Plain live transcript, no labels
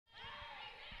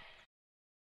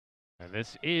And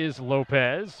this is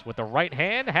Lopes with the right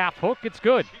hand, half hook, it's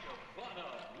good.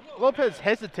 Lopes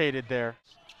hesitated there.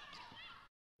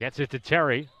 Gets it to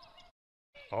Terry.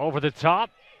 Over the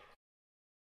top.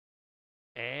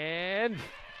 And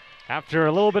after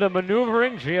a little bit of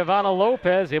maneuvering, Geovana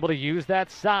Lopes able to use that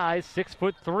size,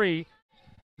 6'3".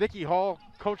 Vicky Hall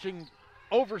coaching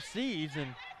overseas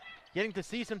and getting to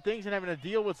see some things and having to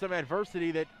deal with some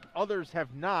adversity that others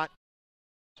have not.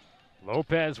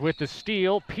 Lopes with the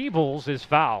steal. Peebles is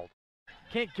fouled.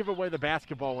 Can't give away the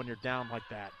basketball when you're down like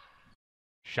that.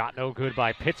 Shot no good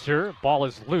by Pitzer. Ball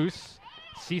is loose.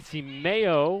 Cici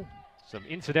Mayo, some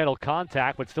incidental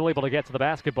contact, but still able to get to the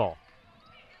basketball.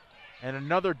 And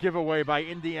another giveaway by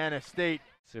Indiana State.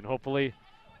 And hopefully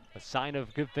a sign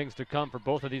of good things to come for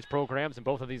both of these programs and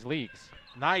both of these leagues.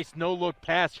 Nice no-look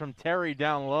pass from Terry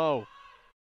down low.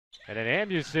 And then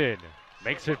Anderson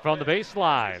makes it from the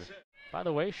baseline. By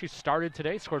the way, she started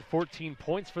today, scored 14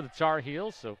 points for the Tar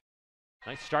Heels, so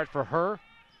nice start for her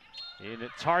in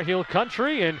Tar Heel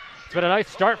country, and it's been a nice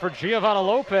start for Geovana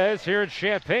Lopes here in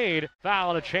Champaign. Foul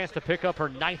and a chance to pick up her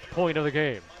 9th point of the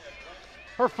game.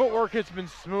 Her footwork has been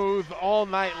smooth all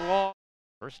night long.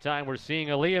 First time we're seeing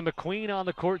Aaliyah McQueen on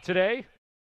the court today,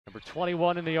 number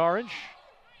 21 in the orange.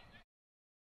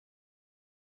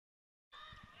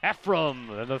 Ephraim,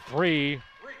 and the three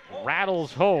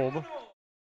rattles home.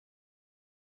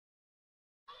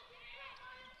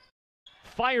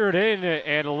 Fired in,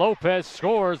 and Lopes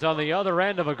scores on the other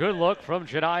end of a good look from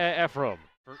Jediah Ephraim.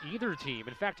 For either team,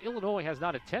 in fact, Illinois has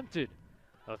not attempted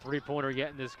a three-pointer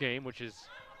yet in this game, which is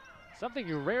something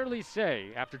you rarely say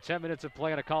after 10 minutes of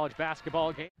play in a college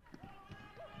basketball game.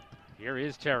 Here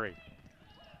is Terry.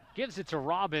 Gives it to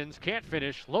Robbins, can't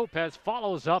finish. Lopes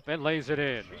follows up and lays it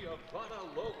in.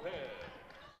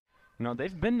 No,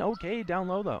 they've been okay down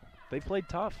low, though. They've played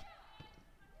tough.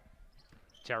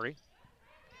 Terry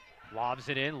lobs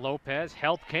it in. Lopes,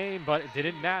 help came, but it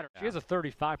didn't matter. She has a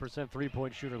 35%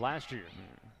 three-point shooter last year.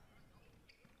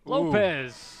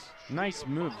 Lopes. Nice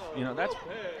move. You know, that's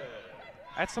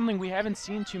something we haven't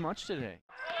seen too much today.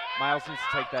 Miles needs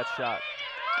to take that shot.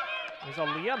 There's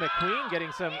Aaliyah McQueen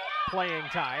getting some playing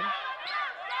time.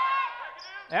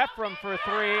 Ephraim for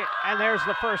three, and there's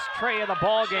the first tray of the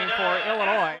ball game for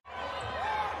Illinois.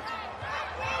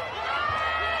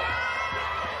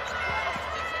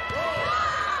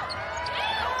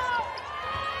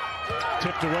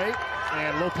 Tipped away,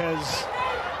 and Lopes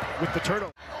with the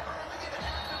turnover.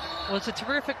 Well, it's a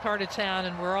terrific part of town,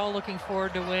 and we're all looking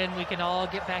forward to when we can all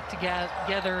get back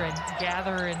together and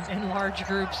gather in large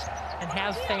groups and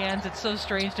have fans. It's so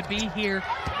strange to be here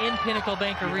in Pinnacle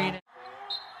Bank Arena.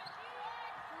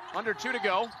 Under 2 to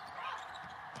go.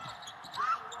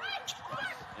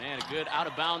 And a good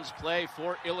out-of-bounds play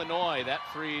for Illinois. That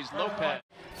frees Lopes.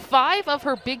 5 of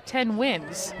her Big Ten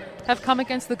wins have come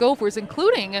against the Gophers,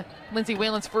 including Lindsay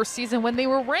Whalen's first season when they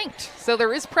were ranked. So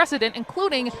there is precedent,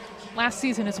 including last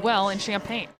season as well in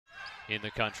Champaign. In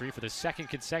the country for the 2nd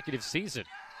consecutive season.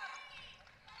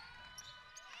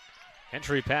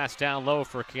 Entry pass down low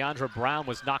for Keandra Brown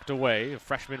was knocked away. A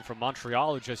freshman from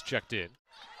Montreal who just checked in.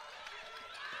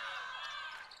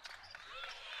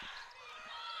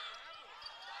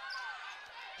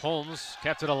 Holmes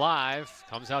kept it alive,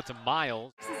 comes out to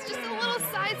Miles. This is just a little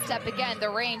sidestep. Again, the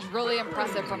range really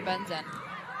impressive from Benson.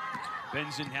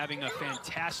 Benson having a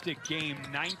fantastic game,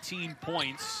 19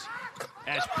 points,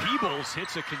 as Peebles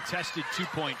hits a contested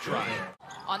 2-point try.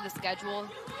 On the schedule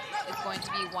is going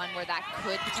to be one where that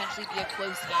could potentially be a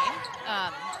close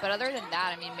game. But other than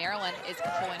that, I mean, Maryland is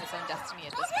controlling its own destiny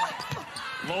at this point.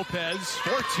 Lopes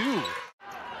for 2.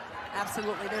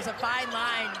 Absolutely. There's a fine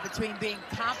line between being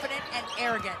confident and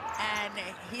arrogant. And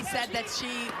he said that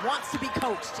she wants to be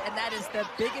coached, and that is the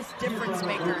biggest difference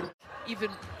maker. Even,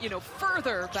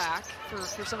 further back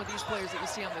for some of these players that you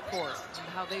see on the court and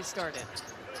how they started.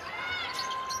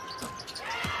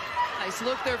 Nice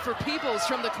look there for Peebles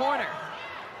from the corner.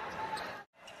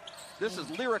 This is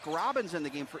Lyric Robbins in the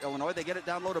game for Illinois. They get it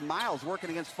down low to Miles, working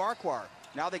against Farquhar.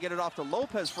 Now they get it off to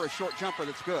Lopes for a short jumper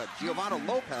that's good. Geovana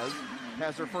Lopes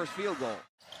has her first field goal.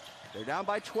 They're down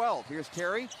by 12. Here's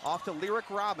Terry, off to Lyric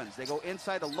Robbins. They go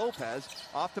inside to Lopes,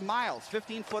 off to Miles.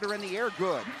 15-footer in the air,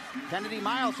 good. Kennedy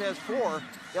Miles has 4.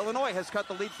 Illinois has cut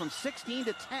the lead from 16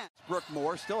 to 10. Brooke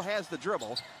Moore still has the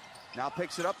dribble. Now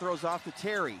picks it up, throws off to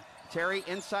Terry. Terry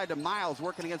inside to Miles,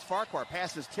 working against Farquhar.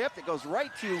 Pass is tipped. It goes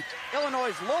right to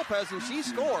Illinois' Lopes, and she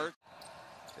scores.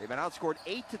 They've been outscored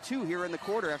 8-2 here in the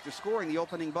quarter after scoring the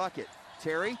opening bucket.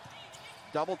 Terry,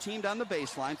 double teamed on the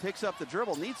baseline, picks up the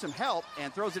dribble, needs some help,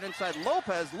 and throws it inside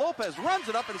Lopes. Lopes runs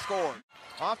it up and scores.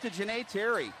 Off to Janae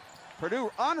Terry.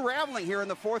 Purdue unraveling here in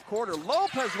the fourth quarter.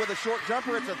 Lopez with a short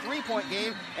jumper. It's a three-point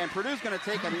game, and Purdue's going to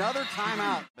take another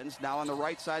timeout. Now on the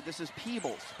right side, this is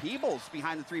Peebles. Peebles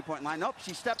behind the three-point line. Nope,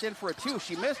 she stepped in for a two.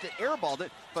 She missed it, airballed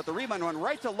it, but the rebound went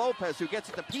right to Lopez, who gets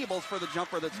it to Peebles for the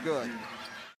jumper that's good.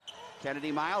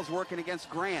 Kennedy Miles working against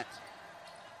Grant.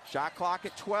 Shot clock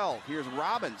at 12. Here's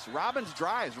Robbins. Robbins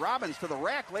drives. Robbins to the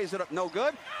rack, lays it up, no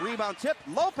good. Rebound tip.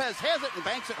 Lopez has it and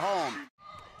banks it home.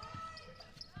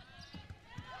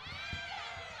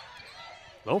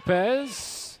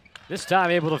 Lopez, this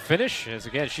time able to finish, as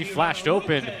again she flashed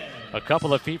open a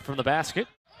couple of feet from the basket.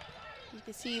 You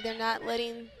can see they're not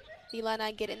letting the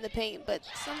Illini get in the paint, but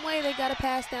some way they got a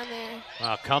pass down there.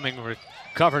 Wow, Cumming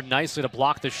recovered nicely to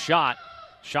block the shot.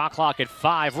 Shot clock at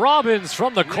 5. Robbins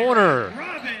from the corner.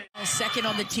 Second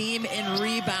on the team in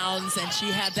rebounds, and she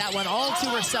had that one all to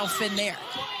herself in there.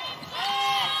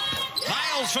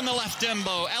 Miles from the left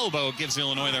elbow gives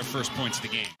Illinois their first points of the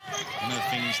game. One of the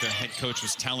things their head coach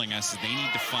was telling us is they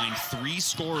need to find 3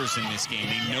 scorers in this game.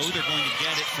 They know they're going to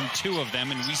get it from 2 of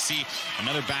them, and we see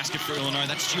another basket for Illinois.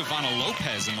 That's Geovana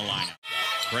Lopez in the lineup.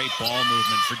 Great ball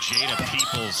movement for Jada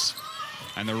Peoples,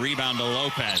 and the rebound to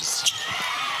Lopez.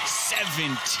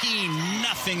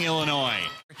 17-0 Illinois.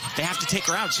 They have to take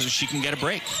her out so she can get a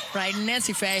break. Right, and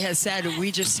Nancy Faye has said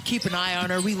we just keep an eye on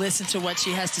her. We listen to what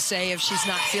she has to say. If she's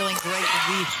not feeling great,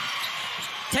 then we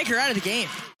take her out of the game.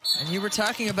 And you were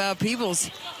talking about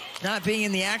Peebles not being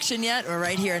in the action yet, or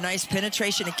right here, a nice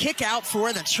penetration and kick out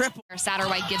for the triple.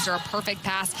 Satterwhite gives her a perfect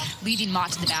pass, leading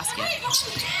Mott to the basket.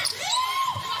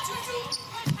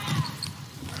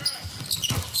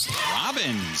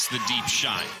 Robbins, the deep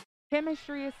shot.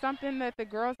 Chemistry is something that the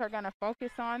girls are going to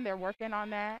focus on. They're working on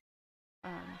that.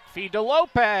 Feed to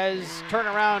Lopez.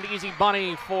 Turnaround, easy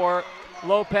bunny for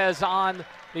Lopez on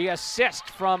the assist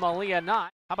from Aaliyah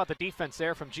Knott. How about the defense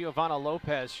there from Geovana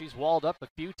Lopez? She's walled up a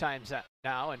few times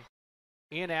now, and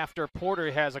in after Porter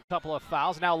has a couple of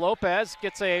fouls. Now Lopez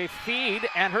gets a feed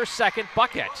and her second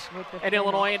bucket, and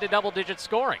Illinois into double-digit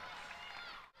scoring.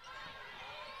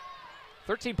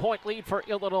 13-point lead for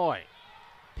Illinois.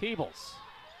 Peebles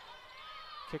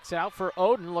kicks out for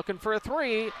Oden, looking for a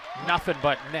 3. Nothing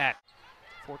but net.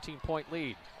 14-point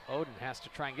lead. Oden has to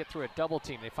try and get through a double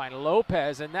team. They find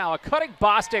Lopez, and now a cutting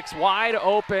Bostic's wide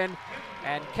open,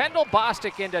 and Kendall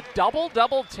Bostic into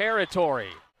double-double territory.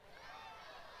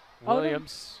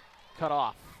 Williams cut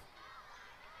off.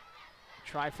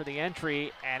 Try for the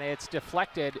entry, and it's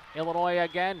deflected. Illinois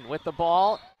again with the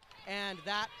ball. And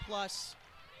that plus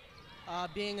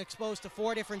being exposed to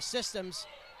 4 different systems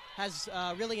has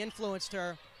really influenced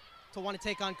her to want to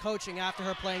take on coaching after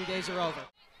her playing days are over.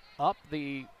 Up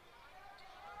the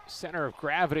center of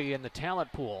gravity in the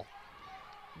talent pool.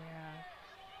 Yeah,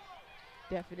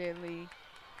 definitely.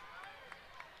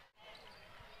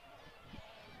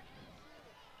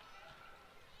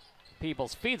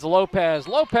 Peebles feeds Lopez.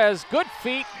 Lopez, good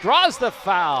feet, draws the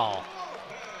foul.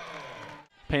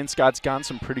 Payne Scott's gotten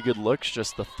some pretty good looks,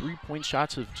 just the 3-point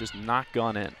shots have just not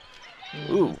gone in.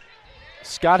 Ooh.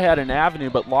 Scott had an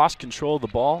avenue but lost control of the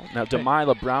ball. Now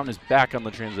Delilah Brown is back on the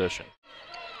transition.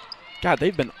 God,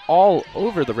 they've been all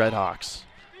over the Redhawks.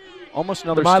 Almost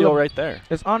another steal right there.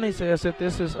 It's honestly as if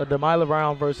this is a Delilah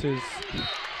Brown versus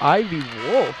Ivy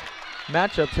Wolf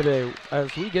matchup today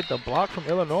as we get the block from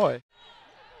Illinois.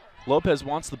 Lopez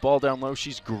wants the ball down low.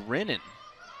 She's grinning.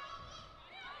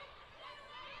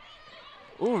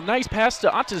 Ooh, nice pass to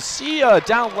Antasia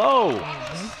down low.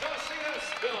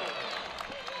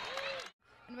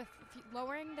 And with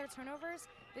lowering their turnovers,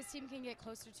 this team can get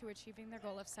closer to achieving their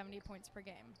goal of 70 points per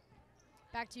game.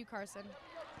 Back to you, Carson.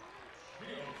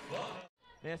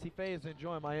 Nancy Faye is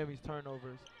enjoying Miami's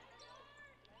turnovers.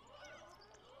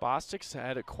 Bostic's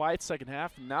had a quiet second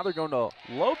half, and now they're going to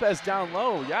Lopez down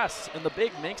low. Yes, and the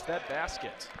big makes that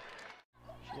basket.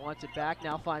 She wants it back,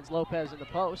 now finds Lopez in the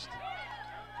post.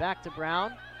 Back to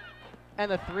Brown, and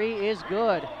the 3 is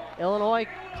good. Illinois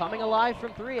coming alive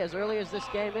from 3 as early as this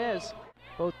game is.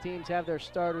 Both teams have their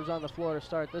starters on the floor to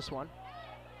start this one.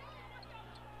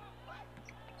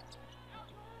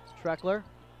 Treckler,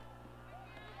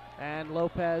 and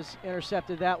Lopez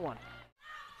intercepted that one.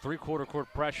 3/4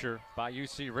 court pressure by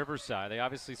UC Riverside. They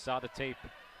obviously saw the tape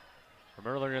from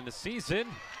earlier in the season.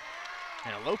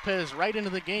 And Lopez right into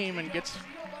the game and gets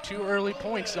 2 early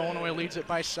points. Illinois leads it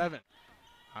by 7.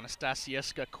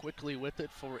 Anastasieska quickly with it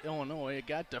for Illinois. It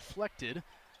got deflected.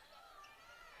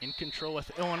 In control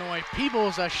with Illinois.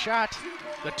 Peebles a shot.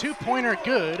 The 2-pointer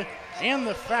good. And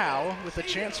the foul with a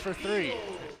chance for 3.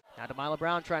 Now Delilah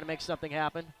Brown trying to make something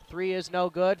happen. 3 is no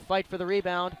good. Fight for the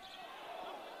rebound.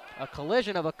 A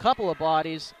collision of a couple of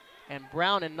bodies. And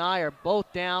Brown and Nye are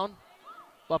both down.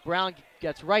 But Brown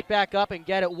gets right back up and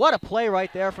get it. What a play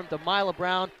right there from Demila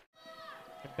Brown.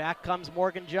 And back comes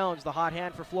Morgan Jones, the hot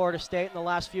hand for Florida State in the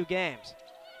last few games.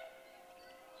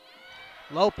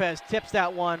 Lopez tips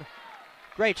that one.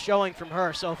 Great showing from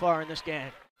her so far in this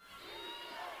game.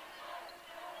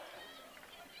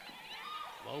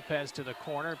 Lopez to the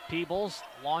corner. Peebles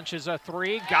launches a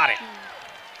three. Got it.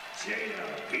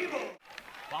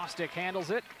 Bostic handles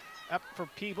it. Up for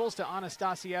Peebles to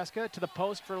Anastasieska. To the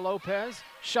post for Lopez.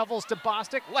 Shovels to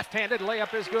Bostic. Left-handed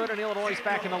layup is good, and Illinois is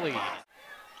back in the lead.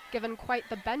 Given quite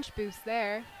the bench boost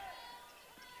there.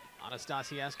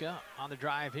 Anastasieska on the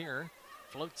drive here.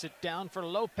 Floats it down for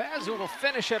Lopez, who will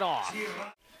finish it off.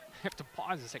 I have to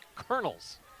pause and say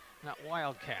Colonels, not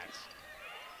Wildcats.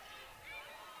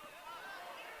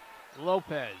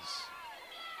 Lopez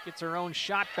gets her own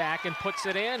shot back and puts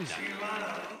it in.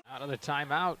 Out of the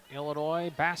timeout,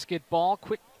 Illinois basketball.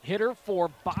 Quick hitter for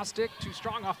Bostic. Too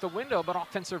strong off the window, but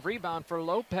offensive rebound for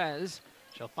Lopez.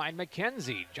 She'll find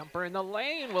McKenzie. Jumper in the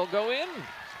lane will go in.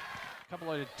 A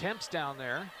couple of attempts down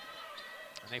there,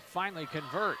 and they finally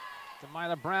convert.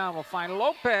 Demila Brown will find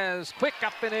Lopez. Quick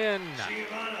up and in.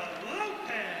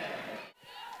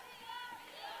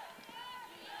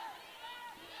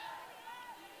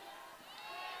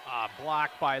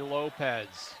 Blocked by Lopez.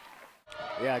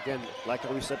 Yeah, again, like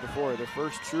we said before, their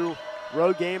first true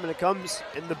road game, and it comes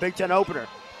in the Big Ten opener.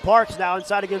 Parks now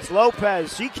inside against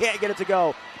Lopez. She can't get it to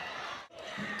go.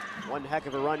 One heck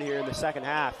of a run here in the second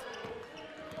half.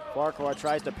 Farquhar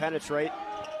tries to penetrate,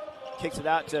 kicks it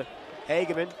out to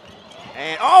Hageman,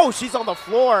 and oh, she's on the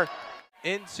floor.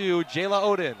 Into Jayla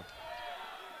Odin.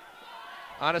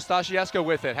 Anastasieska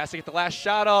with it, has to get the last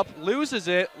shot up, loses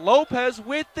it. Lopez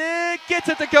with it, gets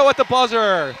it to go at the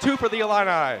buzzer. 2 for the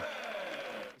Illini.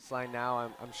 Line now,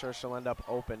 I'm sure she'll end up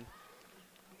open.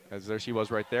 As there she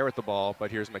was right there with the ball, but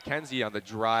here's McKenzie on the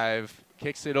drive,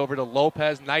 kicks it over to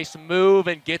Lopez, nice move,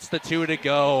 and gets the 2 to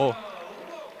go.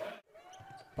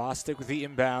 Bostic with the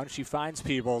inbound, she finds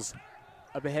Peebles,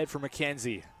 up ahead for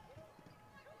McKenzie.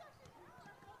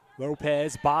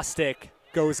 Lopez, Bostic,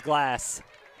 goes glass.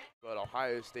 But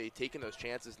Ohio State taking those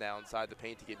chances now inside the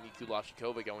paint to get Niku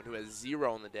Lashikova going, who has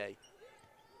 0 on the day.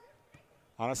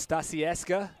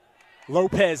 Anastasieska,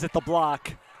 Lopez at the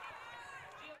block.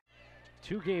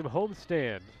 2-game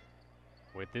homestand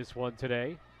with this one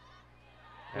today.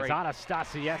 As Great.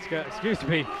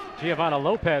 Geovana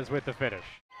Lopez with the finish.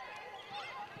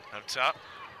 Up top,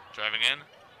 driving in,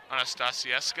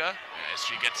 Anastasieska, as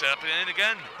she gets up and in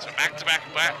again. So back-to-back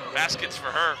baskets for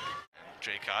her.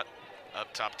 Jaycott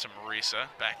up top to Marisa,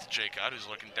 back to Jaycott, who's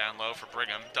looking down low for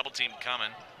Brigham. Double team coming,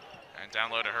 and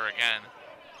down low to her again.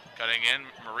 Cutting in,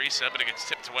 Marisa, but it gets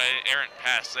tipped away. Errant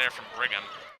pass there from Brigham.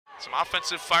 Some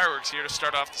offensive fireworks here to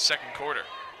start off the second quarter.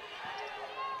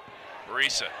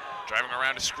 Marisa driving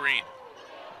around a screen.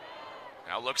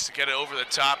 Now looks to get it over the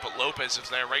top, but Lopez is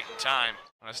there right in time.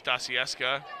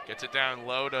 Anastasieska gets it down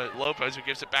low to Lopez, who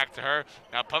gives it back to her.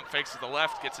 Now pump fakes to the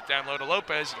left, gets it down low to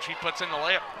Lopez, and she puts in the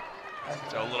layup.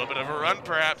 So a little bit of a run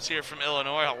perhaps here from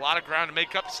Illinois. A lot of ground to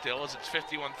make up still as it's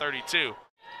 51-32.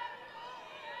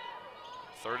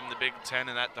 Third in the Big Ten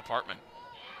in that department.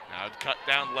 Now cut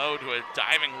down low to a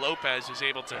diving Lopez, who's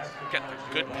able to get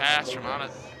the good pass from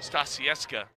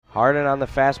Anastasieska. Harden on the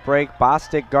fast break,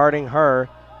 Bostic guarding her,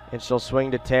 and she'll swing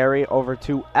to Terry, over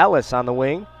to Ellis on the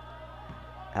wing.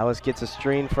 Ellis gets a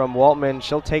screen from Waltman.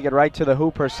 She'll take it right to the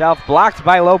hoop herself, blocked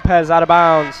by Lopez, out of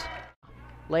bounds.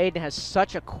 Layden has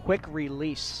such a quick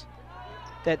release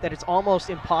that it's almost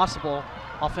impossible.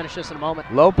 I'll finish this in a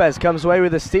moment. Lopez comes away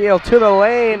with a steal to the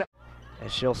lane,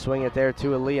 and she'll swing it there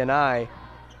to Aaliyah Nye.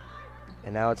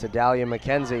 And now it's Adalia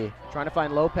McKenzie. Trying to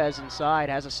find Lopez inside,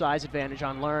 has a size advantage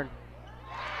on Learn.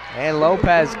 And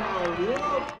Lopez,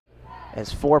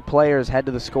 as 4 players head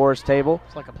to the scorers table.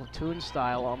 It's like a platoon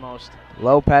style almost.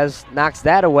 Lopez knocks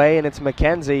that away, and it's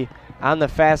McKenzie on the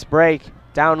fast break.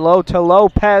 Down low to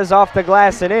Lopez, off the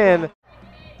glass and in.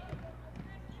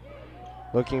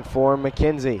 Looking for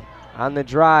McKenzie on the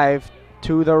drive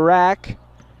to the rack.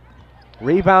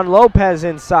 Rebound Lopez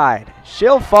inside.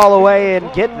 She'll fall away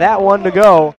and get that one to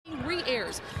go.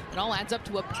 Re-airs. It all adds up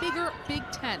to a bigger Big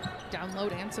Ten.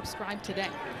 Download and subscribe today.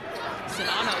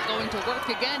 Sedano going to work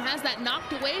again, has that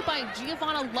knocked away by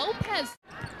Geovana Lopez.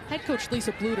 Head coach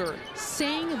Lisa Bluter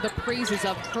sang the praises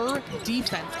of her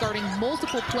defense, guarding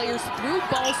multiple players through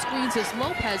ball screens as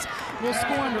Lopez will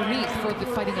score underneath for the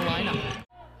Fighting Illini.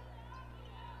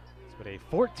 It's been a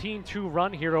 14-2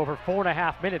 run here over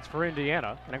 4.5 minutes for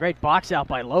Indiana. And a great box out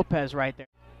by Lopez right there.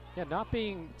 Yeah, not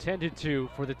being tended to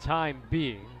for the time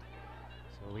being.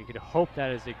 So we could hope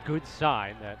that is a good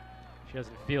sign that she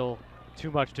doesn't feel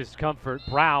too much discomfort.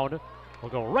 Brown will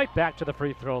go right back to the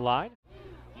free throw line.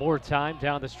 More time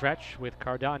down the stretch with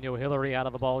Cardano Hillary out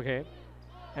of the ball game.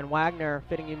 And Wagner,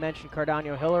 fitting you mentioned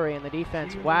Cardano Hillary in the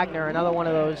defense. Wagner, another one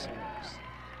of those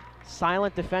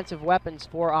silent defensive weapons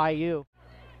for IU.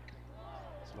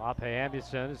 Slape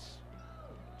Amundsen is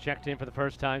checked in for the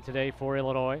first time today for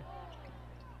Illinois.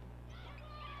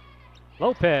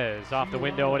 Lopez off the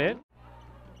window and in.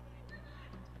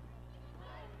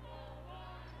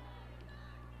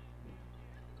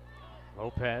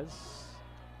 Lopez,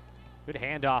 good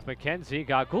handoff. McKenzie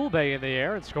got Gulbe in the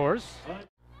air and scores.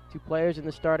 2 players in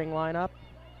the starting lineup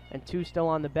and 2 still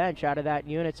on the bench out of that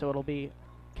unit, so it'll be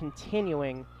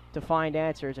continuing to find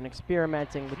answers and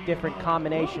experimenting with different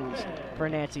combinations for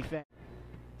Nancy Finn.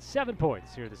 7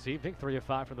 points here this evening, 3 of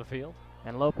 5 from the field.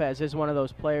 And Lopez is one of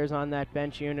those players on that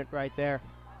bench unit right there.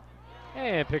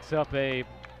 And picks up a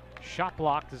shot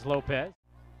blocked as Lopez.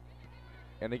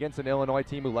 And against an Illinois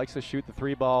team who likes to shoot the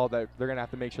 3 ball, that they're going to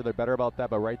have to make sure they're better about that.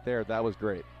 But right there, that was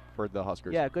great for the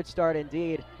Huskers. Yeah, good start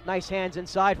indeed. Nice hands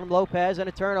inside from Lopez and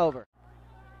a turnover.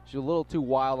 She's a little too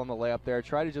wild on the layup there.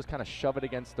 Try to just kind of shove it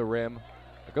against the rim.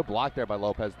 A good block there by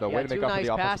Lopez, though. Yeah, way to make up for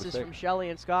the offensive nice passes mistake. from Shelley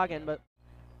and Scoggin, but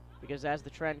because as the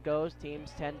trend goes,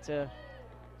 teams tend to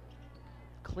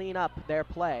clean up their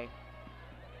play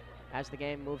as the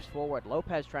game moves forward.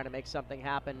 Lopez trying to make something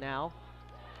happen now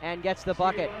and gets the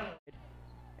bucket.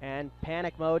 And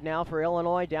panic mode now for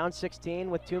Illinois, down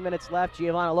 16 with 2 minutes left.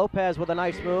 Geovana Lopez with a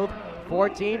nice move.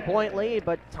 14-point lead,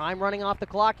 but time running off the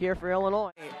clock here for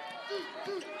Illinois.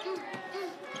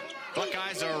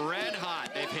 Buckeyes are red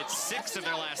hot. They've hit 6 of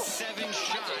their last 7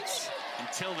 shots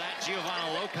until that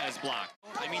Geovana Lopez block.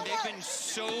 I mean, they've been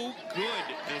so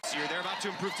good this year. They're about to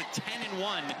improve to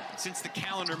 10-1 since the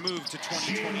calendar moved to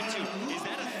 2022. Is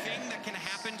that a thing that can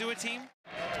happen to a team?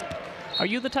 Are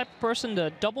you the type of person to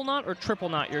double knot or triple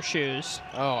knot your shoes?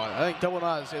 Oh, I think double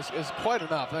knot is quite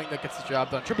enough. I think that gets the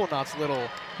job done. Triple knot's a little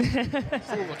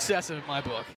excessive in my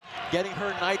book. Getting her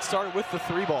night started with the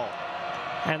 3 ball.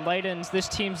 And Layden's this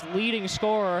team's leading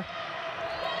scorer.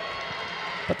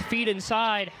 But the feed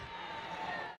inside.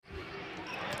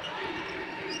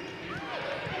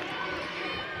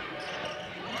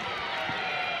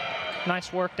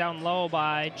 Nice work down low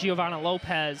by Geovana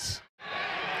Lopez.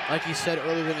 Like you said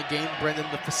earlier in the game, Brendan,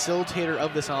 the facilitator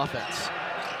of this offense.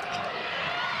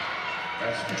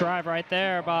 Drive right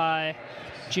there by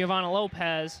Geovana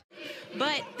Lopez.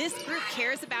 But this group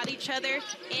cares about each other,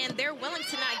 and they're willing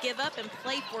to not give up and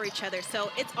play for each other.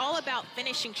 So it's all about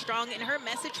finishing strong, and her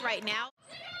message right now.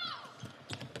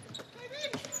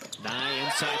 Nye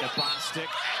inside to Bostic,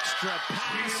 extra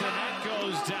pass, and that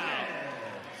goes down.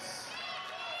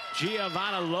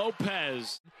 Geovana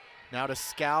Lopez. Now to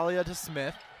Scalia to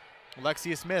Smith.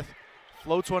 Alexia Smith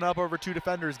floats one up over 2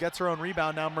 defenders, gets her own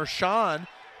rebound. Now Mershon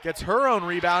gets her own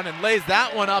rebound and lays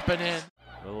that one up and in.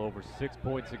 A little over 6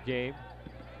 points a game.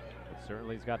 But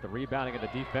certainly he's got the rebounding and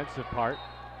the defensive part.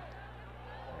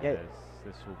 Yeah.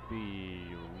 This will be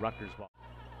Rutgers ball.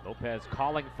 Lopez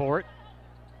calling for it.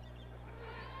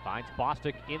 Finds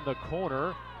Bostic in the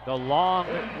corner. The long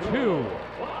 2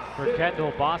 for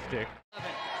Kendall Bostic.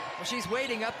 Well, she's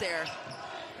waiting up there,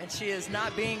 and she is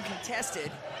not being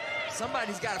contested.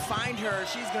 Somebody's got to find her.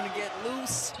 She's going to get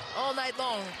loose all night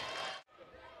long.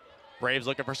 Braves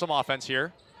looking for some offense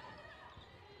here.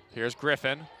 Here's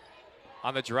Griffin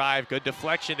on the drive. Good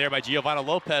deflection there by Geovana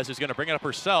Lopez, who's going to bring it up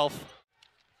herself.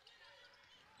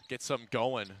 Get some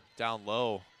going down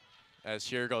low as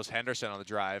here goes Henderson on the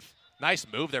drive. Nice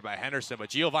move there by Henderson, but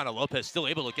Geovana Lopez still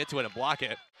able to get to it and block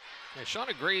it. Yeah,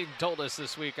 Shauna Green told us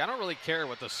this week, I don't really care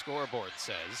what the scoreboard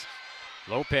says.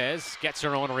 Lopez gets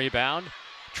her own rebound,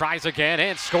 tries again,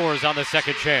 and scores on the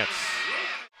second chance.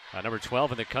 Number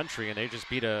 12 in the country, and they just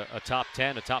beat a top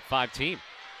 10, a top 5 team.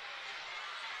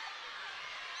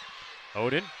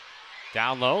 Odin,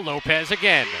 down low, Lopez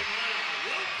again.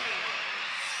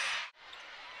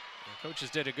 The coaches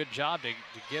did a good job to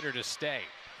get her to stay.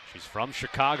 She's from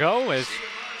Chicago as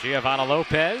Geovana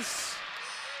Lopez.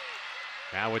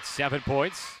 Now with 7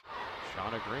 points.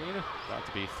 Shauna Green about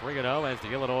to be 3-0 as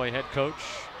the Illinois head coach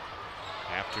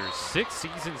after 6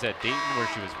 seasons at Dayton where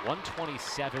she was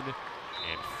 127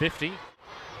 and 50.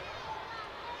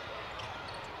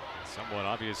 Somewhat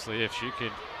obviously if she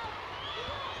could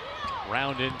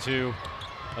round into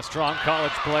a strong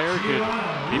college player, could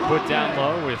be put down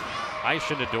low with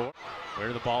Aisha Nador.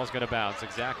 Where the ball is going to bounce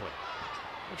exactly.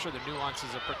 I'm sure the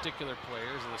nuances of particular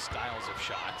players and the styles of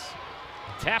shots.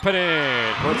 Tap it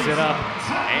in, puts it up,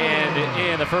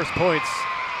 and in the first points.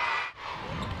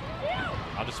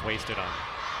 I'll just waste it on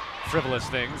frivolous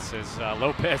things as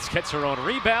Lopez gets her own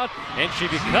rebound, and she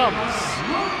becomes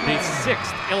the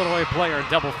 6th Illinois player in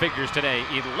double figures today.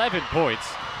 11 points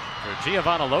for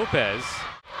Geovana Lopez.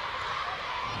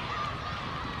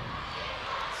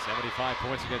 75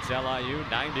 points against LIU,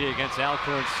 90 against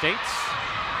Alcorn State.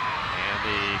 And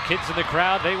the kids in the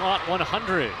crowd, they want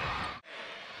 100. On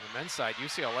the men's side,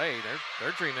 UCLA,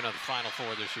 they're dreaming of the Final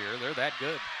Four this year. They're that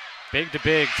good. Big to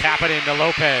big, tap it into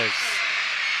Lopez.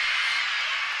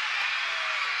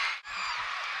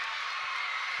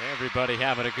 Everybody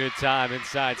having a good time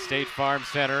inside State Farm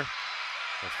Center.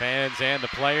 The fans and the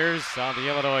players on the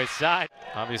Illinois side.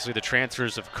 Obviously the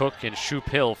transfers of Cook and Shoup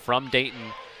Hill from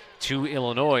Dayton to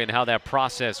Illinois and how that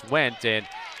process went. And,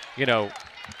 you know,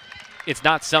 it's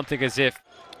not something as if,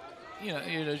 you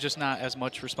know, just not as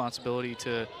much responsibility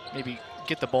to maybe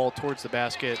get the ball towards the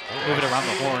basket, move it around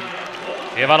the horn.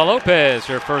 Geovana Lopez,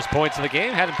 her first points of the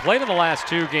game, hadn't played in the last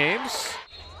 2 games.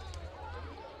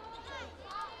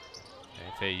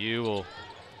 FAU will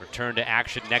return to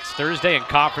action next Thursday in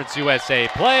Conference USA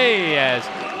play as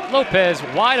Lopez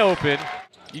wide open.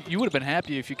 You would have been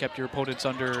happy if you kept your opponents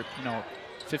under,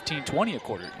 15-20 a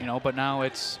quarter, but now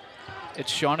it's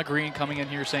Shauna Green coming in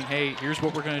here saying, hey, here's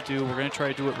what we're going to do. We're going to try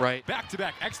to do it right.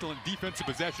 Back-to-back excellent defensive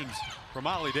possessions from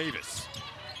Ollie Davis.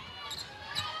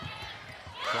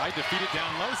 Tried to feed it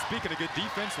down low. Speaking of good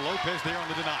defense, Lopez there on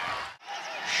the denial.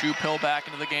 Shoup Hill back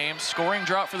into the game. Scoring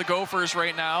drought for the Gophers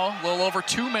right now. A little over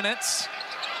 2 minutes.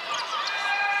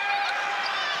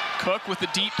 Cook with the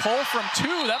deep pull from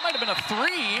 2. That might have been a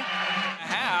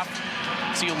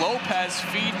 3.5. See Lopez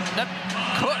feeding.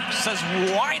 Cook says,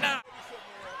 why not?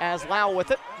 As Lau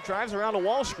with it, drives around a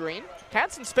wall screen.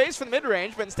 Had some space for the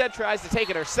mid-range, but instead tries to take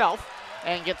it herself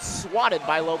and gets swatted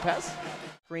by Lopez.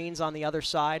 Screens on the other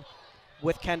side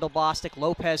with Kendall Bostic.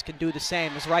 Lopez can do the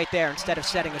same. Is right there. Instead of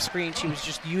setting a screen, she was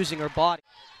just using her body.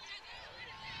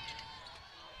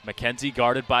 McKenzie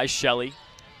guarded by Shelley.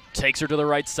 Takes her to the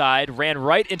right side. Ran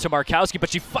right into Markowski, but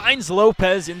she finds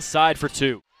Lopez inside for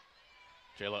 2.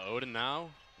 Jayla Oden now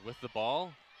with the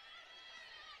ball.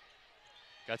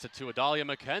 Gets it to Adalia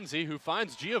McKenzie, who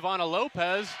finds Geovana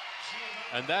Lopez.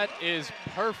 And that is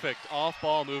perfect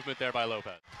off-ball movement there by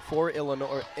Lopez. For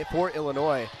Illinois,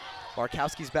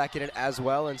 Markowski's back in it as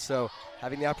well, and so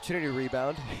having the opportunity to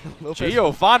rebound.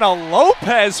 Geovana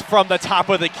Lopez from the top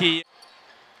of the key.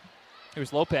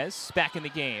 Here's Lopez back in the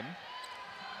game.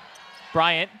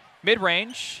 Bryant,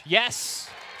 mid-range, yes.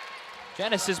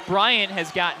 Genesis Bryant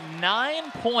has got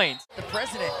 9 points. The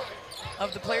president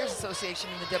of the Players Association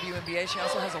in the WNBA. She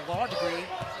also has a law degree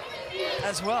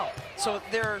as well. So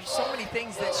there are so many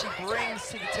things that she brings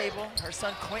to the table. Her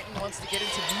son Quentin wants to get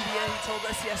into media, he told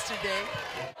us yesterday.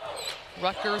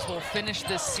 Rutgers will finish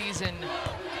this season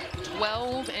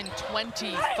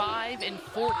 12-20,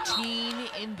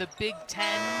 5-14 in the Big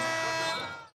Ten.